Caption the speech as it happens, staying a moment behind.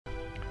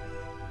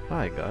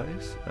Hi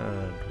guys,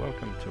 and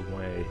welcome to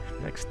my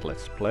next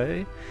Let's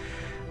Play,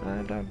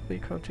 and I'll be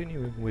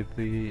continuing with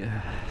the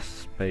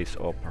space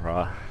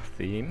opera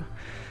theme.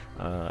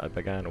 I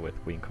began with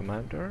Wing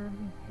Commander,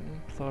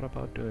 thought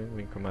about doing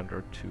Wing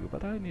Commander 2,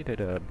 but I needed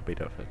a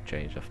bit of a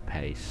change of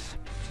pace,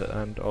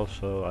 and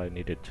also I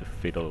needed to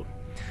fiddle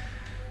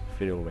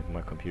with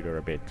my computer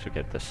a bit to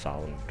get the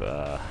sound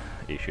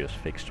issues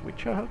fixed,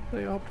 which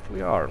they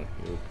hopefully are.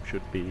 You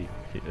should be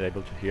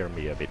able to hear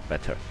me a bit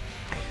better.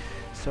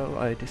 So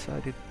I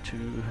decided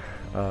to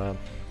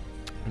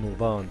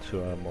move on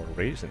to a more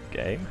recent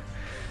game,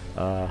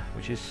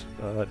 which is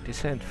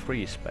Descent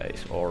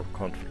FreeSpace or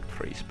Conflict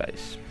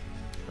FreeSpace,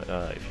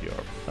 if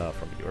you're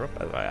from Europe,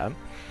 as I am.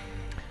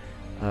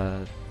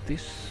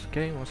 This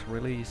game was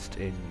released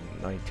in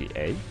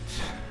 '98,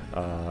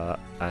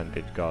 and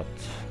it got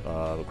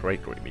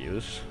great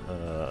reviews,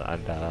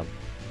 and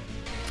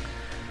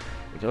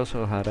it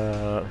also had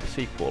a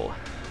sequel,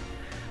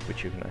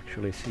 which you can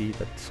actually see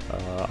that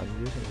I'm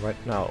using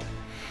right now.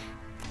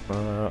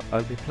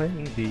 I'll be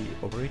playing the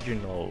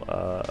original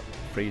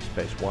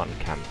FreeSpace 1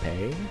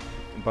 campaign,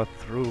 but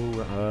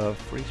through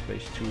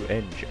FreeSpace 2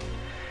 engine,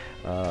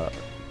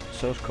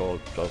 source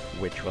code of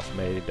which was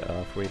made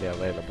freely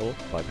available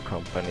by the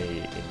company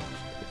in,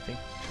 I think,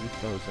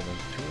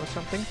 2002 or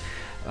something.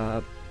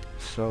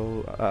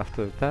 So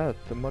after that,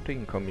 the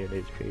modding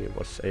community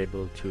was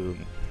able to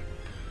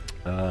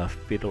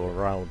fiddle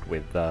around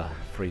with the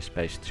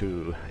FreeSpace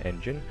 2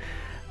 engine,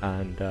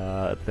 and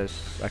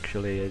there's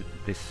actually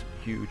this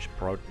huge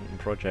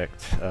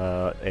project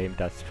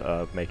aimed at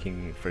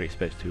making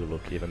FreeSpace 2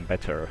 look even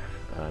better,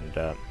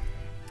 and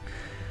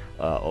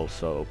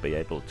also be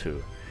able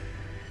to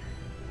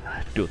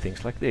do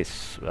things like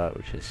this,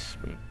 which is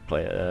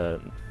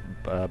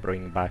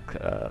bring back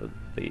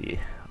the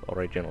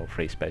original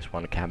FreeSpace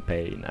 1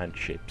 campaign and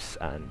ships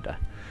and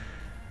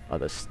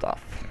other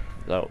stuff.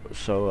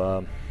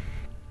 So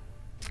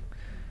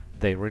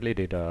they really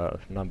did a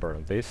number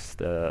on this.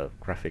 The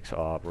graphics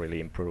are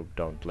really improved.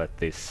 Don't let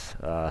this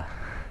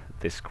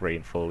this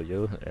screen fool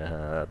you.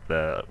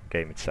 The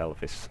game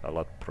itself is a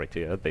lot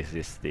prettier. This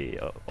is the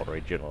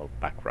original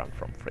background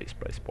from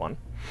FreeSpace 1.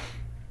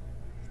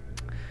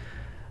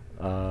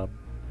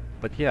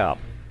 But yeah,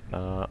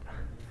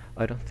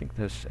 I don't think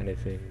there's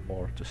anything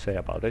more to say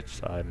about it.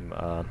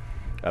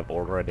 I've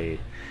already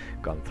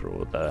gone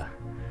through the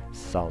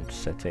sound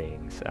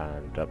settings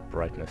and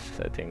brightness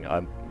setting.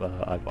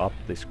 I've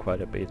upped this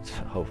quite a bit.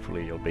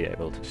 Hopefully you'll be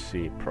able to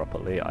see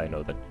properly. I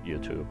know that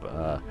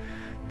YouTube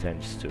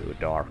tends to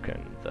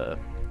darken the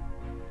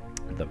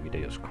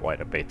videos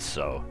quite a bit,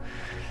 so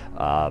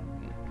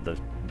the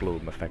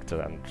bloom effect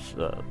and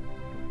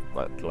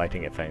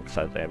lighting effects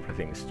and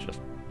everything's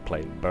just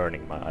plain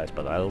burning my eyes,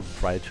 but I'll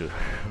try to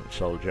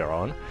soldier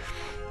on.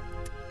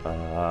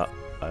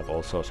 I've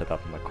also set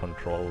up my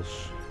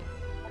controls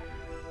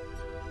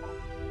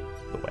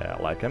the way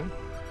I like them,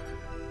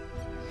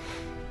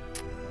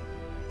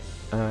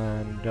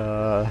 and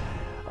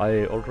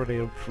I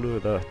already flew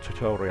the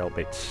tutorial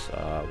bits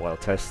while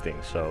testing,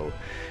 so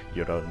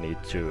you don't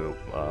need to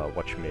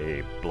watch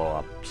me blow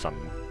up some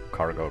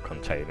cargo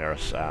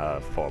containers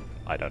for,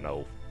 I don't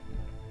know,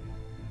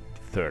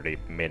 30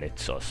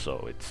 minutes or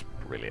so. It's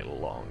really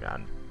long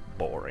and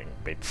boring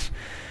bits.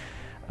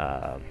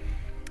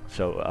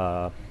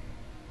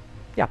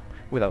 Yeah,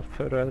 without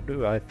further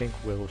ado, I think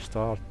we'll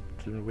start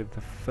with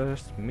the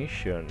first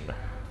mission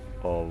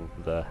of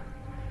the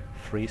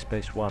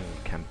FreeSpace 1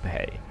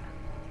 campaign.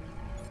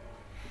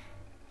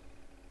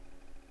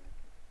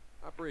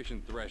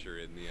 Operation Thresher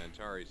in the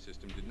Antares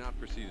system did not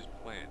proceed as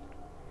planned.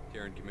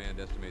 Terran Command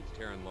estimates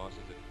Terran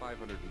losses at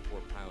 504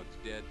 pilots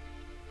dead,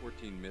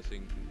 14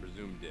 missing, and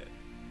presumed dead.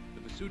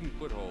 The Vasudan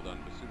foothold on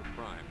Vasudan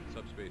Prime and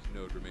subspace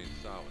node remains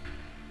solid.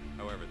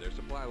 However, their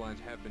supply lines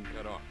have been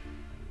cut off,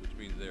 which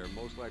means they are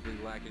most likely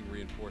lacking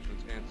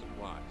reinforcements and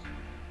supplies.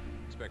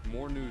 Expect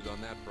more news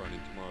on that front in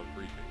tomorrow's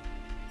briefing.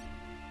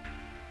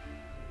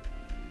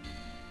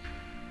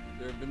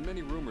 There have been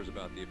many rumors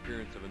about the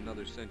appearance of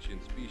another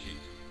sentient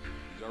species.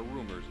 These are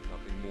rumors,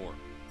 nothing more.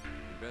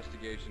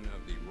 Investigation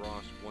of the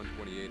Ross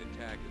 128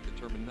 attack has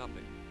determined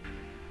nothing.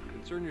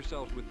 Concern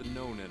yourselves with the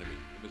known enemy,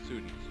 the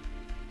Vasudans.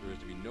 There is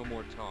to be no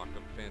more talk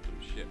of phantom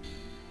ships.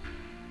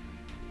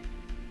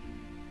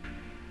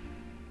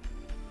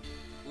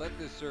 Let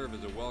this serve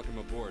as a welcome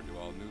aboard to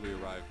all newly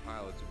arrived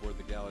pilots aboard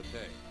the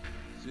Galatée.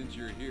 Since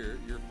you're here,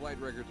 your flight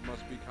records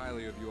must speak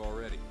highly of you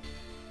already.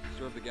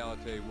 Serve the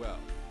Galatée well.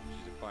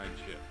 She's a fine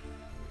ship.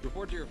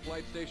 Report to your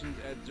flight stations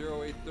at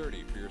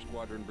 0830 for your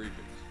squadron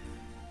briefings.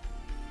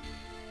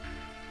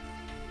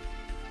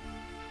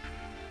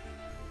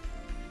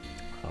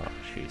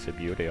 She's a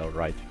beauty,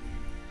 alright.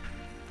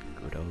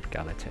 Good old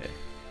Galatée.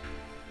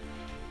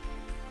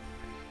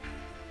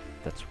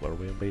 That's where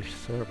we'll be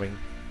serving.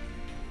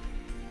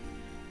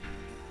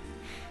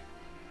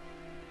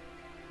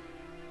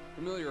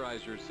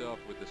 Familiarize yourself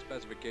with the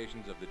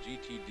specifications of the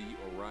GTD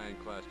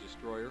Orion-class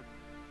destroyer,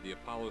 the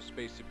Apollo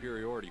Space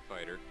Superiority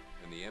Fighter,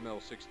 and the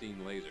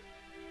ML-16 laser.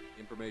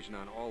 Information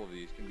on all of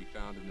these can be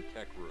found in the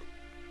tech room.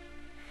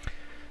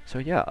 So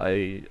yeah,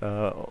 I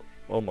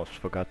almost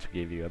forgot to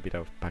give you a bit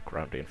of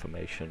background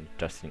information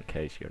just in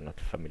case you're not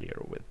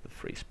familiar with the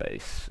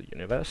FreeSpace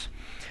universe.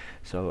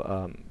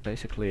 So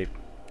basically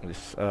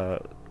this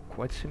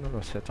quite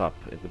similar setup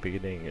at the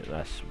beginning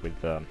as with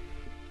the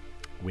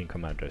Wing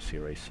Commander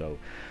series. So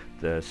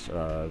there's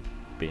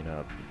been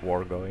a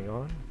war going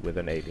on with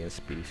an alien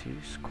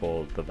species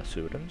called the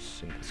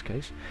Vasudans in this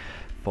case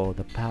for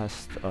the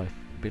past, I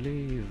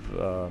believe,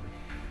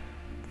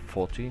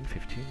 14,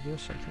 15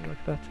 years, something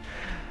like that.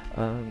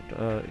 And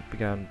it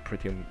began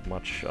pretty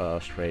much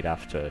straight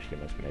after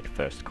humans made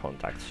first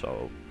contact,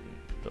 so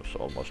there's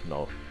almost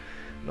no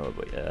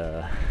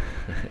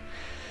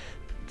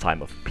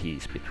time of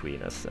peace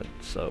between us, and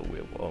so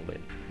we've only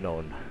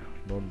known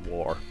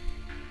war.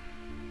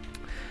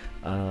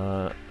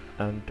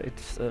 And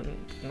it's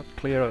not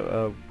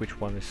clear which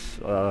one is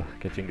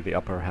getting the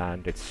upper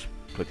hand. It's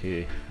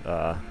pretty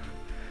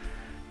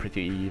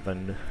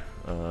even.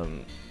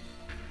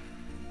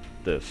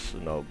 There's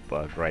no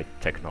great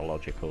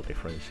technological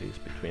differences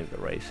between the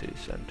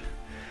races, and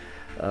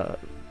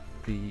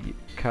the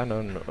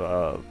canon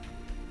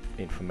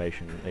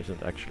information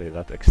isn't actually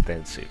that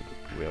extensive.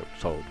 We're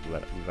told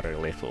very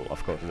little.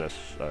 Of course, there's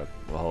a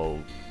whole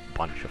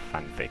bunch of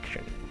fan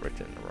fiction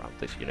written around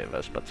this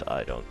universe, but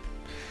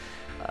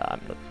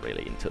I'm not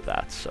really into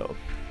that. So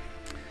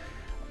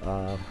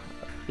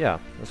yeah,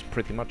 that's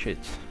pretty much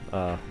it.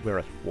 We're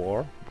at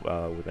war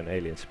with an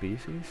alien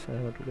species,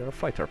 and we're a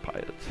fighter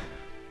pilot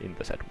in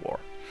the said war.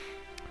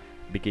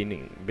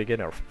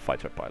 Beginner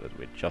fighter pilot.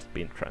 We've just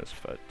been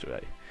transferred to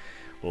a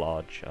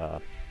large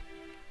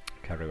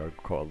carrier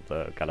called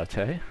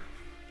Galatei.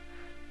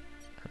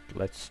 And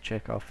let's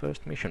check our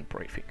first mission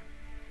briefing.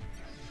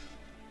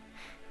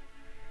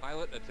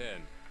 Pilot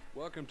attend.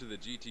 Welcome to the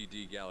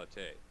GTD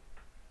Galatei.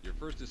 Your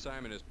first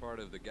assignment as part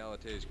of the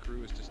Galatei's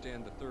crew is to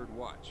stand the third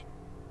watch.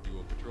 You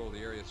will patrol the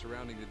area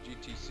surrounding the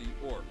GTC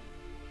Orf.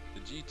 The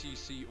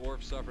GTC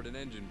Orf suffered an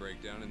engine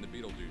breakdown in the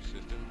Betelgeuse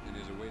system and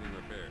is awaiting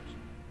repairs.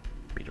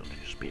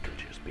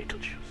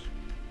 Betelgeuse.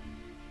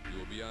 You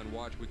will be on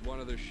watch with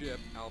one other ship,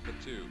 Alpha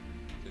 2.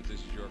 Since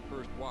this is your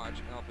first watch,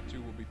 Alpha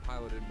 2 will be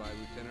piloted by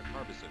Lieutenant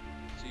Harbison,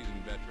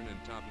 seasoned veteran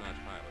and top-notch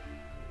pilot.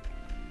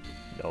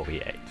 No, he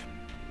ain't.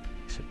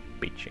 He's a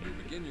bitching. You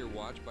begin your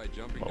watch by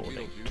jumping to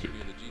Betelgeuse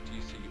near the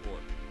GTC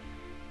Orf.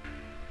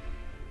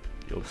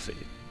 You'll see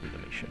in the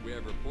mission. We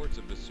have reports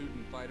of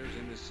Vasudan fighters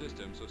in this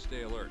system, so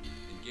stay alert.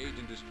 Engage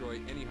and destroy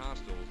any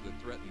hostiles that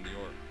threaten the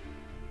Orf.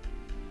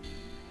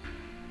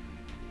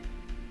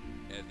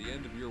 At the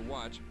end of your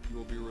watch, you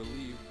will be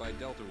relieved by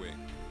Delta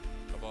Wing.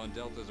 Upon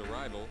Delta's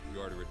arrival,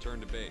 you are to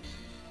return to base.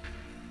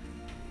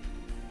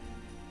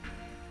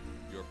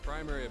 Your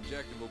primary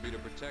objective will be to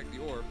protect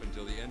the Orf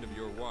until the end of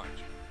your watch.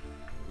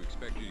 We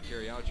expect you to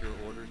carry out your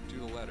orders to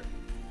the letter.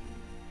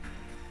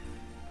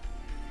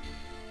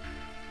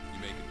 You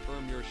may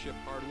confirm your ship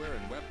hardware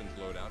and weapons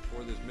loadout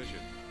for this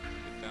mission.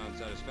 If found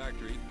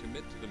satisfactory,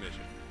 commit to the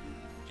mission.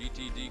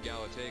 GTD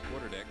Galatei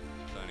Quarterdeck,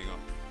 signing off.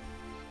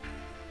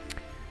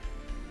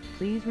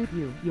 Please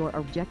review your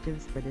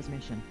objectives for this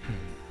mission.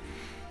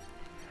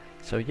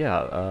 So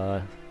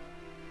yeah,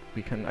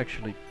 we can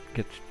actually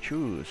get to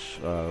choose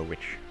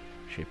which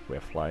ship we're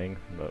flying.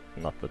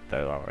 Not that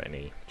there are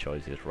any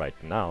choices right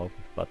now,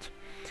 but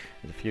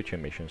in the future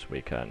missions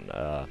we can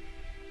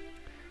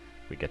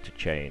we get to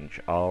change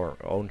our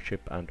own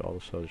ship and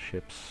also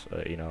ships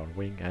in our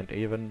wing and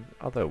even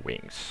other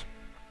wings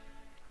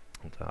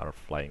that are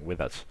flying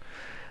with us.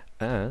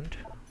 And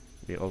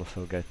we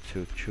also get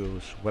to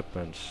choose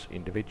weapons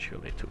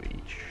individually to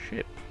each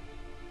ship.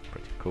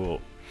 Pretty cool.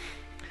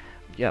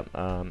 Yeah,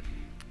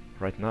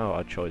 right now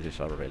our choices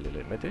are really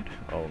limited.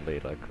 Only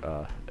like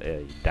a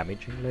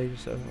damaging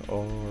laser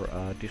or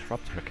a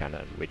disruptor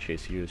cannon, which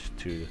is used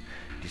to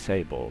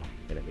disable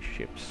enemy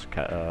ships,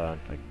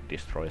 like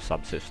destroy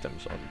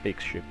subsystems on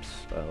big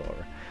ships,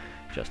 or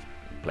just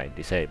plain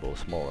disable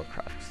smaller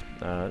crafts.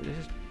 This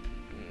is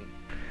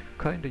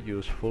kind of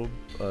useful,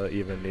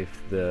 even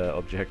if the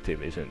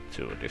objective isn't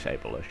to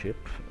disable a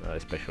ship.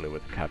 Especially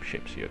with cap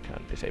ships, you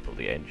can disable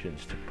the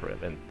engines to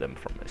prevent them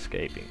from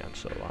escaping and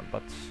so on.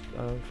 But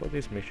for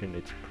this mission,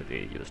 it's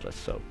pretty useless.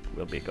 So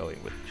we'll be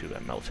going with 2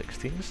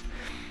 ML16s.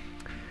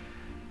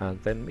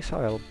 And then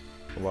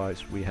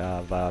missile-wise, we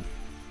have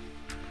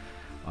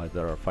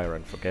either a Fire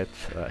and Forget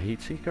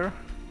Heat Seeker,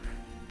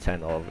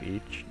 10 of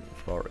each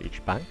for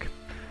each bank,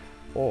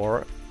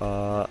 or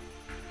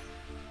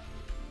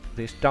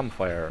these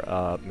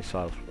dumbfire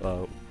missiles,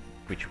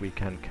 which we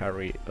can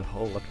carry a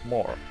whole lot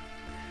more.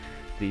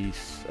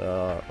 These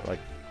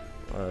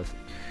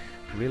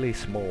really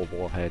small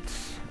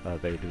warheads,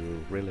 they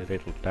do really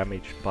little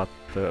damage, but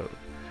the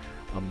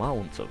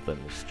amount of them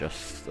is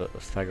just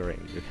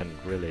staggering. You can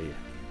really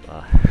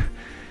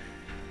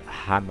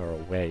hammer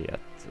away at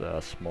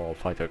small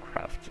fighter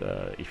craft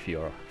if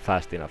you're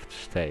fast enough to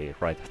stay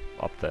right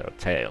up their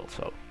tail.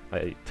 So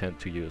I tend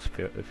to use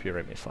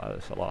Fury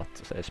missiles a lot,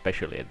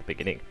 especially at the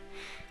beginning.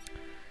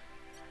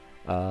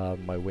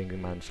 My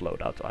wingman's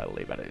loadout I'll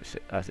leave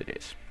as it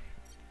is.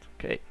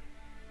 Okay,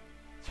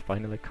 let's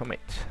finally commit.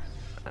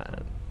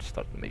 and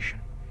start the mission.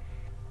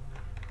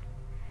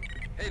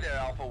 Hey there,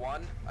 Alpha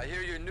 1. I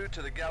hear you're new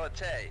to the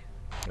Galatée.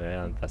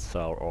 And that's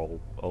our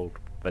old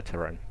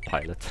veteran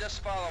pilot.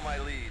 Just follow my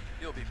lead.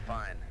 You'll be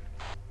fine.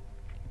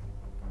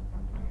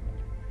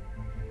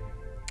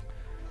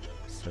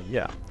 So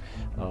yeah,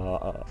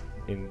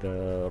 in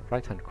the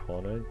right hand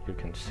corner you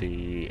can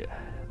see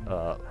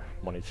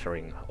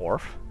monitoring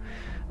Orf.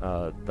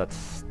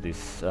 That's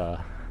this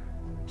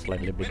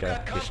slightly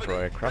bigger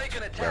destroyer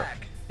craft we're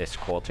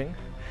escorting.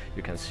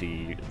 You can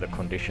see the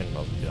condition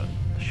of the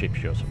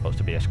ships you're supposed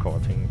to be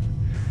escorting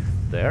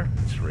there.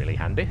 It's really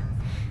handy.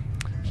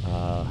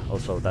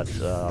 Also that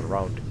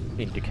round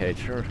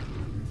indicator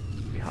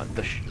behind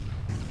the ship.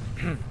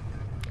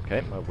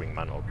 Okay, my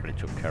wingman already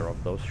took care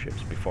of those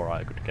ships before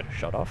I could get a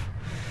shot off.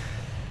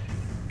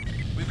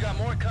 We've got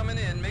more coming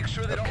in. Make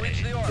sure they don't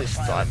reach the Orf. This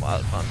time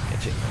I'm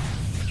getting a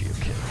few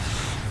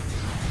kills.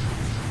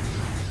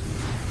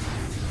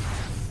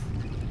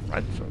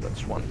 Right, so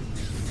that's one.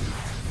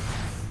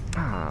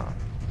 Ah.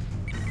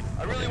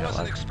 I really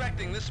wasn't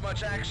expecting this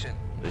much action.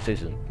 This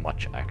isn't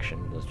much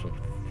action. There's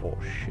 4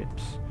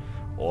 ships,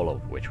 all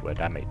of which were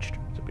damaged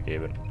to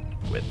begin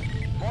with.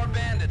 More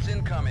bandits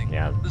incoming.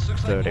 Yeah, this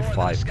looks like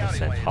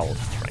 35% hull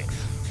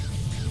strength.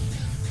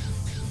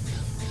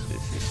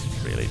 This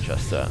is really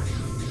just a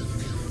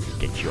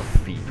get your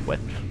feet wet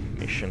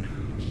mission.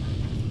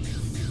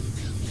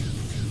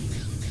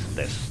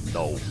 There's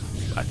no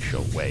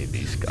actual way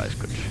these guys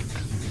could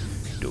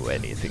do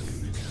anything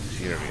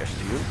serious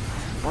to you.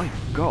 My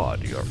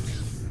god, you're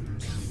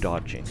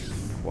dodging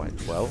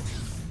quite well.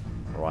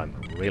 Or I'm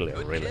really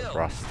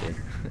rusty.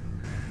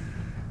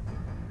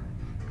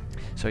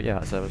 So yeah,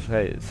 as I was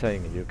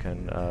saying, you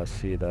can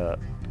see the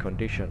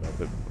condition of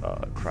the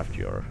craft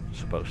you're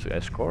supposed to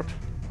escort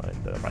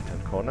in the right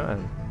hand corner,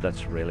 and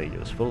that's really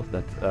useful.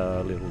 That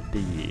little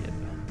D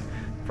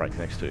right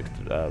next to it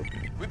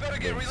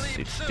means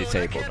it's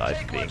disabled, I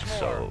think,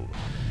 so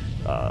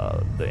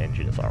the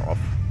engines are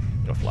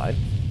offline,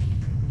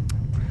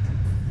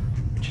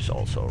 which is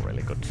also a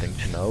really good thing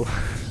to know.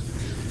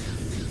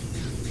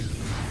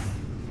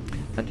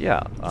 And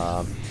yeah,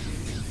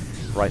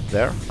 right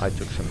there I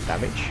took some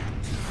damage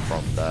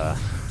from the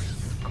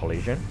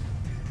collision,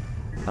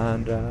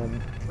 and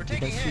you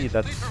can see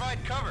that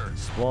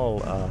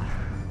small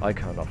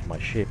icon of my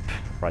ship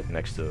right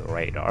next to the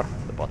radar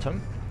at the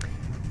bottom.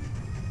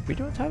 We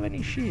don't have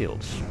any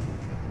shields.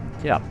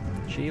 Yeah,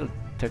 shield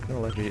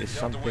technology is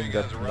something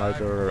that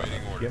neither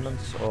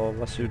humans or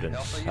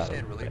Vasudans have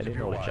any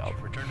knowledge of.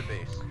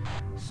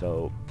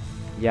 So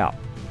yeah,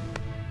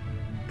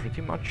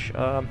 pretty much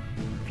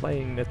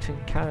playing a tin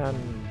can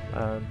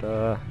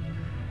and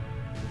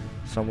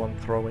someone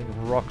throwing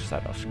rocks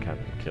at us can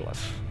kill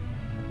us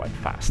quite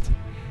fast.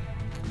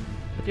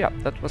 But yeah,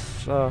 that was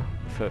the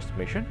first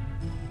mission.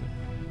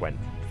 Went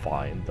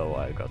fine, though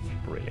I got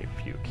really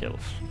few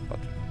kills, but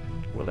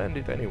we'll end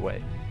it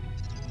anyway.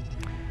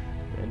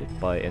 We end it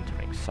by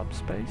entering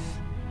subspace,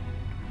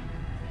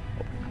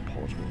 opening a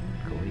portal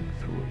and going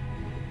through.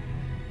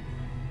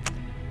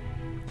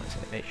 Nice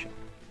animation.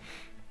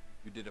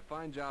 You did a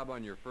fine job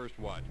on your first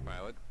watch,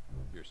 pilot.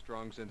 Your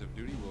strong sense of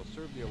duty will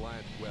serve the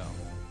Alliance well.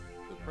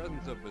 The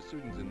presence of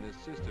Vasudans in this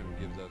system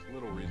gives us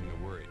little reason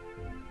to worry.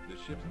 The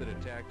ships that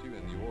attacked you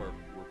and the Orf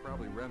were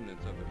probably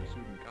remnants of the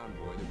Vasudan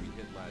convoy that we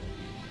hit last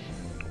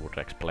week. Would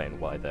explain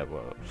why they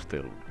were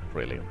still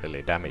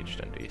really damaged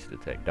and easy to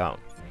take down.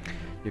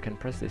 You can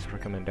press this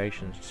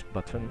recommendations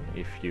button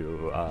if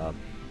you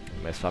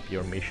mess up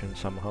your mission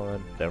somehow,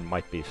 and there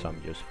might be some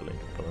useful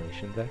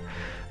information there.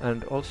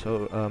 And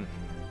also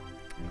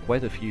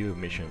quite a few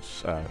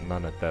missions,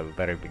 none at the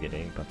very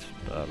beginning,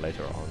 but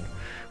later on,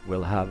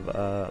 will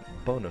have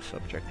bonus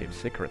objectives,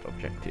 secret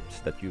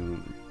objectives that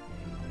you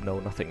know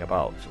nothing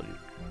about, so you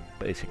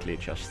basically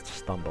just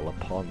stumble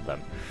upon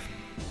them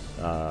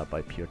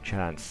by pure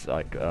chance.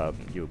 Like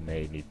you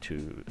may need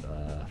to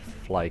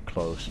fly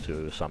close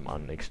to some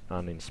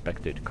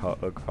uninspected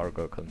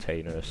cargo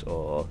containers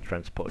or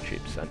transport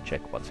ships and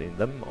check what's in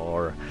them,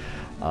 or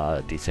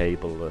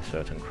disable a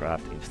certain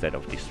craft instead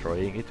of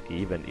destroying it,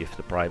 even if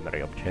the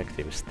primary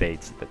objective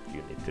states that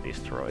you need to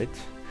destroy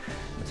it,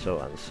 and so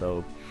on.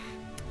 So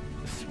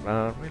it's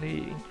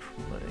really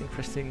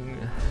interesting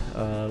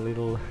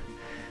little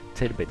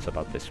tidbits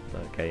about this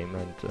game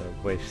and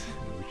ways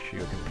in which you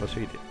can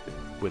proceed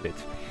with it.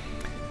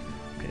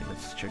 Okay,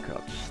 let's check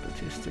out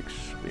statistics.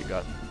 We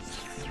got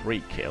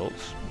 3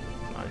 kills.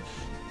 Nice.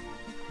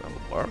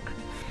 That'll work.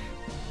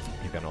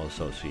 You can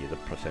also see the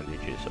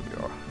percentages of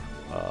your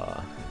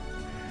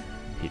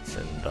hits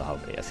and how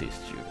many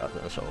assists you got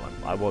and so on.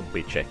 I won't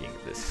be checking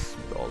this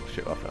all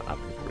too often. I'm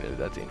not really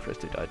that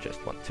interested. I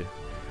just want to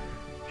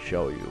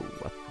show you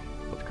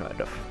what kind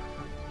of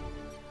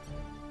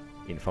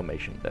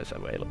information there's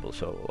available.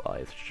 So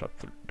I shot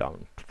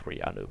down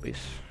 3 Anubis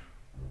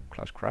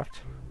class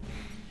craft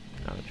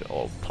and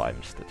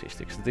all-time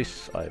statistics.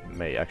 This I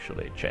may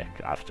actually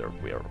check after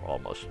we're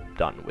almost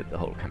done with the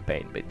whole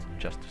campaign bit,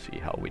 just to see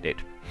how we did.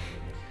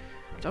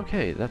 But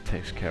okay, that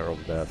takes care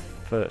of the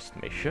first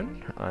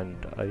mission, and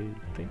I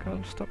think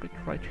I'll stop it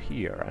right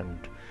here, and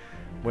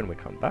when we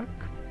come back,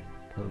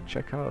 we'll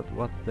check out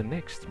what the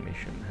next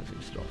mission has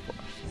in store for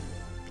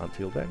us.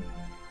 Until then,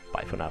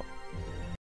 bye for now.